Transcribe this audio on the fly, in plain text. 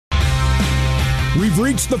We've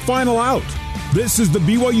reached the final out. This is the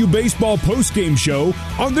BYU Baseball Postgame Show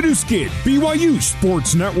on the new Skin, BYU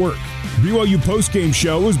Sports Network. BYU Postgame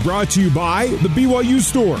Show is brought to you by the BYU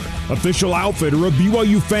Store, official outfitter of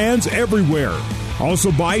BYU fans everywhere.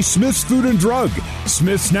 Also by Smith's Food and Drug.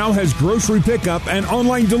 Smith's now has grocery pickup and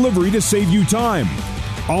online delivery to save you time.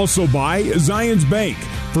 Also by Zions Bank.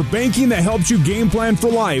 For banking that helps you game plan for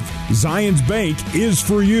life, Zions Bank is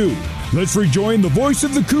for you. Let's rejoin the voice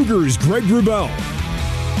of the Cougars, Greg Wrubell.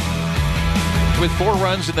 With 4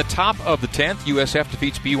 runs in the top of the 10th, USF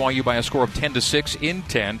defeats BYU by a score of 10-6 in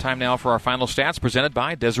 10. Time now for our final stats presented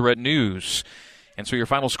by Deseret News. And so your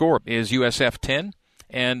final score is USF 10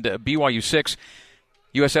 and BYU 6.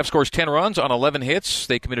 USF scores 10 runs on 11 hits.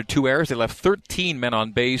 They committed 2 errors. They left 13 men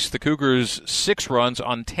on base. The Cougars 6 runs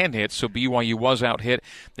on 10 hits, so BYU was out hit.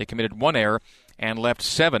 They committed 1 error and left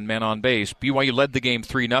 7 men on base. BYU led the game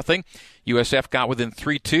 3-0. USF got within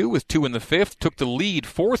 3-2 with 2 in the 5th, took the lead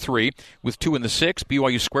 4-3 with 2 in the 6th.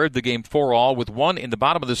 BYU squared the game 4-all with 1 in the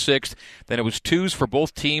bottom of the 6th. Then it was 2s for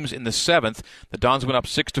both teams in the 7th. The Dons went up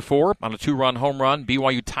 6-4 on a 2-run home run.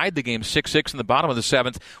 BYU tied the game 6-6 in the bottom of the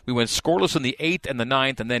 7th. We went scoreless in the 8th and the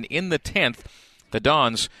 9th, and then in the 10th, the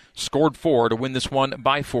Dons scored 4 to win this one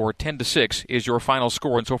by 4. 10-6 is your final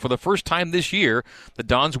score. And so for the first time this year, the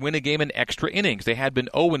Dons win a game in extra innings. They had been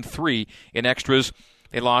 0-3 in extras.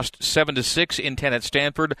 They lost 7-6 in 10 at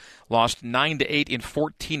Stanford, lost 9-8 in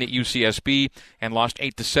 14 at UCSB, and lost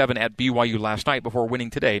 8-7 at BYU last night before winning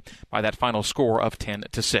today by that final score of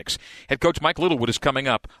 10-6. Head coach Mike Littlewood is coming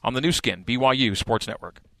up on the new Skin, BYU Sports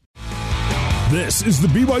Network. This is the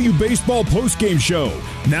BYU Baseball Postgame Show.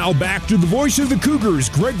 Now back to the voice of the Cougars,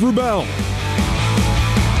 Greg Wrubell.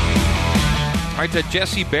 All right,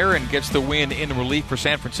 Jesse Barron gets the win in relief for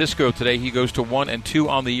San Francisco today. He goes to 1-2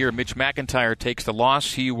 on the year. Mitch McIntyre takes the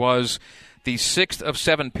loss. He was the 6th of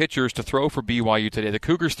 7 pitchers to throw for BYU today. The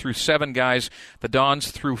Cougars threw 7 guys. The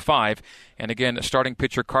Dons threw 5. And again, starting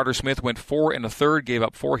pitcher Carter Smith went 4 1/3, gave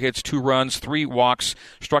up 4 hits, 2 runs, 3 walks,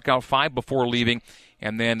 struck out 5 before leaving.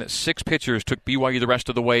 And then 6 pitchers took BYU the rest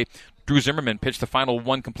of the way. Drew Zimmerman pitched the final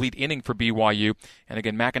 1 complete inning for BYU. And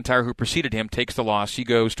again, McIntyre, who preceded him, takes the loss. He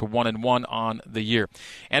goes to 1-1 on the year.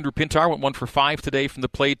 Andrew Pintar went 1 for 5 today from the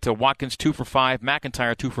plate. Watkins 2 for 5.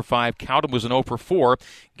 McIntyre 2 for 5. Cowden was an 0 for 4.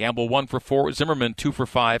 Gamble 1 for 4. Zimmerman 2 for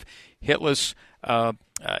 5. Hitless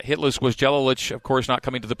was Jelilich, of course, not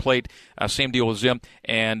coming to the plate. Same deal with Zim.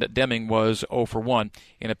 And Deming was 0 for 1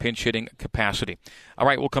 in a pinch-hitting capacity. All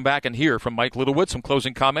right, we'll come back and hear from Mike Littlewood, some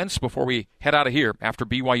closing comments before we head out of here after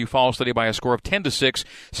BYU falls today by a score of 10-6.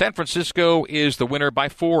 San Francisco is the winner by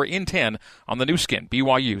 4 in 10 on the new Skin,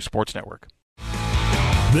 BYU Sports Network.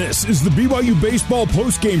 This is the BYU Baseball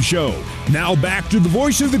Postgame Show. Now back to the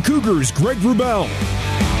voice of the Cougars, Greg Wrubell.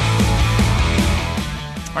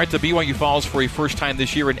 All right, the BYU falls for a first time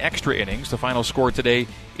this year in extra innings. The final score today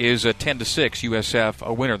is 10-6, USF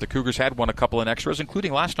a winner. The Cougars had won a couple in extras,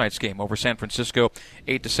 including last night's game over San Francisco,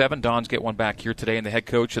 8-7. Dons get one back here today, and the head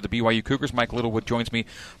coach of the BYU Cougars, Mike Littlewood, joins me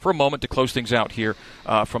for a moment to close things out here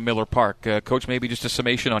from Miller Park. Coach, maybe just a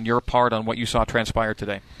summation on your part on what you saw transpire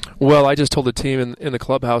today. Well, I just told the team in the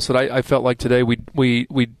clubhouse that I felt like today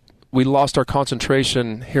we lost our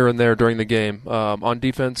concentration here and there during the game. On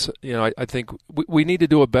defense, I think we need to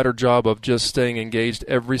do a better job of just staying engaged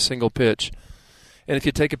every single pitch. And if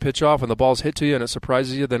you take a pitch off and the ball's hit to you and it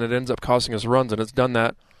surprises you, then it ends up costing us runs, and it's done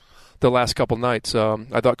that the last couple nights.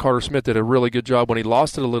 I thought Carter Smith did a really good job when he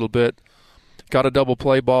lost it a little bit. Got a double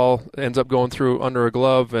play ball, ends up going through under a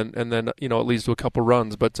glove, and then it leads to a couple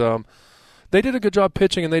runs. But they did a good job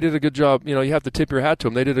pitching, and they did a good job. You have to tip your hat to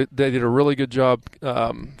them. They did a really good job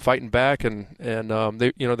fighting back, and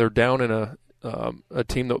they're down in a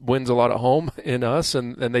team that wins a lot at home in us,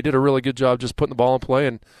 and they did a really good job just putting the ball in play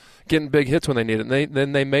and getting big hits when they need it. And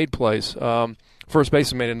then they made plays. First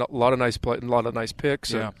baseman made a lot of nice play, a lot of nice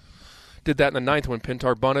picks. Yeah. Did that in the 9th when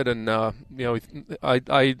Pintar bunted, and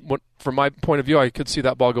from my point of view, I could see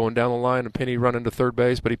that ball going down the line and Penny running to third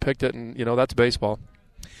base, but he picked it, and that's baseball.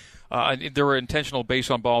 There were intentional base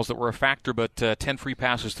on balls that were a factor, but 10 free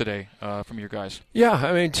passes today from your guys. Yeah,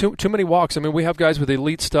 I mean, too many walks. I mean, we have guys with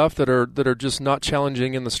elite stuff that are just not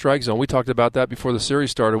challenging in the strike zone. We talked about that before the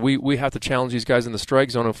series started. We have to challenge these guys in the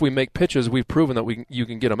strike zone. If we make pitches, we've proven that you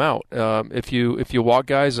can get them out. If you walk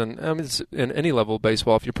guys, and it's in any level of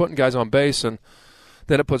baseball, if you're putting guys on base, and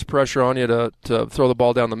then it puts pressure on you to throw the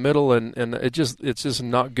ball down the middle, and it's just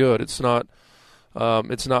not good. It's not.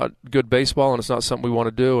 It's not good baseball, and it's not something we want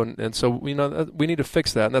to do, and so we need to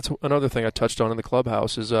fix that. And that's another thing I touched on in the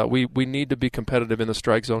clubhouse is we need to be competitive in the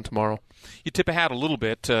strike zone tomorrow. You tip a hat a little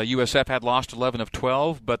bit. USF had lost 11 of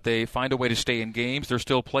 12, but they find a way to stay in games. They're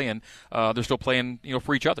still playing.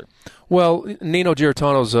 For each other. Well, Nino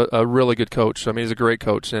Giarratano's a really good coach. I mean, he's a great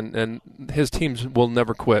coach, and his teams will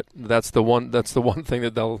never quit. That's the one thing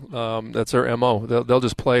that that's their MO. They'll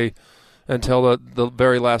just play until the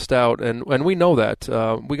very last out, and we know that.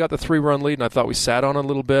 We got the 3-run lead, and I thought we sat on it a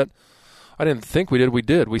little bit. I didn't think we did. We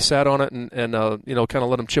did. We sat on it and kind of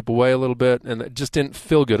let them chip away a little bit, and it just didn't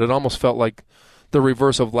feel good. It almost felt like the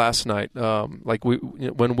reverse of last night,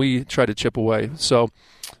 when we tried to chip away. So,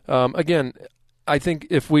 again, I think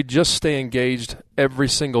if we just stay engaged every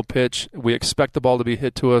single pitch, we expect the ball to be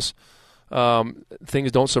hit to us,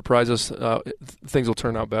 things don't surprise us, things will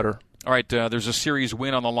turn out better. All right, there's a series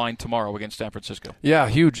win on the line tomorrow against San Francisco. Yeah,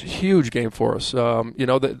 huge game for us. I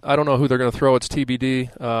don't know who they're going to throw. It's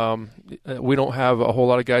TBD. We don't have a whole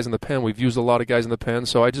lot of guys in the pen. We've used a lot of guys in the pen.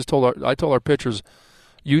 So I told our pitchers,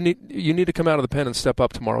 you need to come out of the pen and step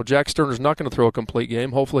up tomorrow. Jack Sterner's not going to throw a complete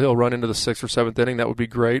game. Hopefully he'll run into the 6th or 7th inning. That would be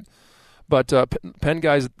great. But pen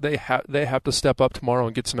guys, they have to step up tomorrow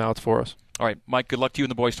and get some outs for us. All right, Mike, good luck to you and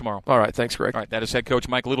the boys tomorrow. All right, thanks, Greg. All right, that is head coach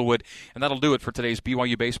Mike Littlewood, and that'll do it for today's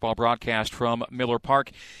BYU baseball broadcast from Miller Park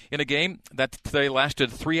in a game that today lasted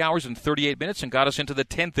 3 hours and 38 minutes and got us into the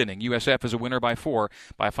 10th inning. USF is a winner by 4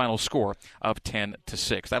 by a final score of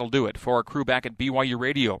 10-6. That'll do it for our crew back at BYU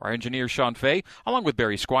Radio, our engineer Sean Fay, along with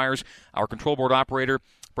Barry Squires, our control board operator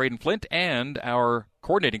Braden Flint, and our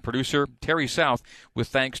coordinating producer, Terry South, with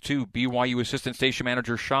thanks to BYU Assistant Station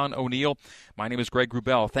Manager Sean O'Neill. My name is Greg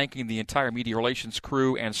Grubel, thanking the entire media relations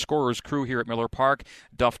crew and scorers crew here at Miller Park,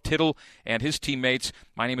 Duff Tittle and his teammates.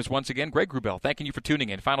 My name is once again Greg Grubel, thanking you for tuning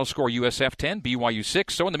in. Final score USF 10, BYU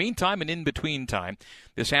 6. So in the meantime and in between time,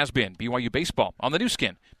 this has been BYU Baseball on the new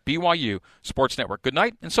skin, BYU Sports Network. Good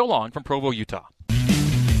night and so long from Provo, Utah.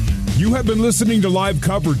 You have been listening to live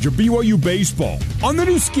coverage of BYU Baseball on the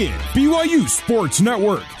new skin, BYU Sports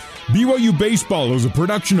Network. BYU Baseball is a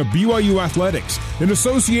production of BYU Athletics in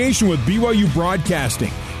association with BYU Broadcasting.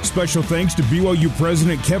 Special thanks to BYU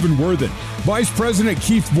President Kevin Worthen, Vice President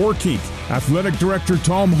Keith Vorkink, Athletic Director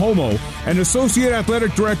Tom Homo, and Associate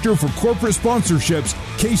Athletic Director for Corporate Sponsorships,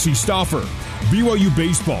 Casey Stauffer. BYU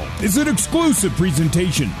Baseball is an exclusive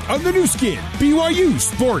presentation of the new skin, BYU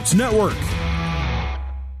Sports Network.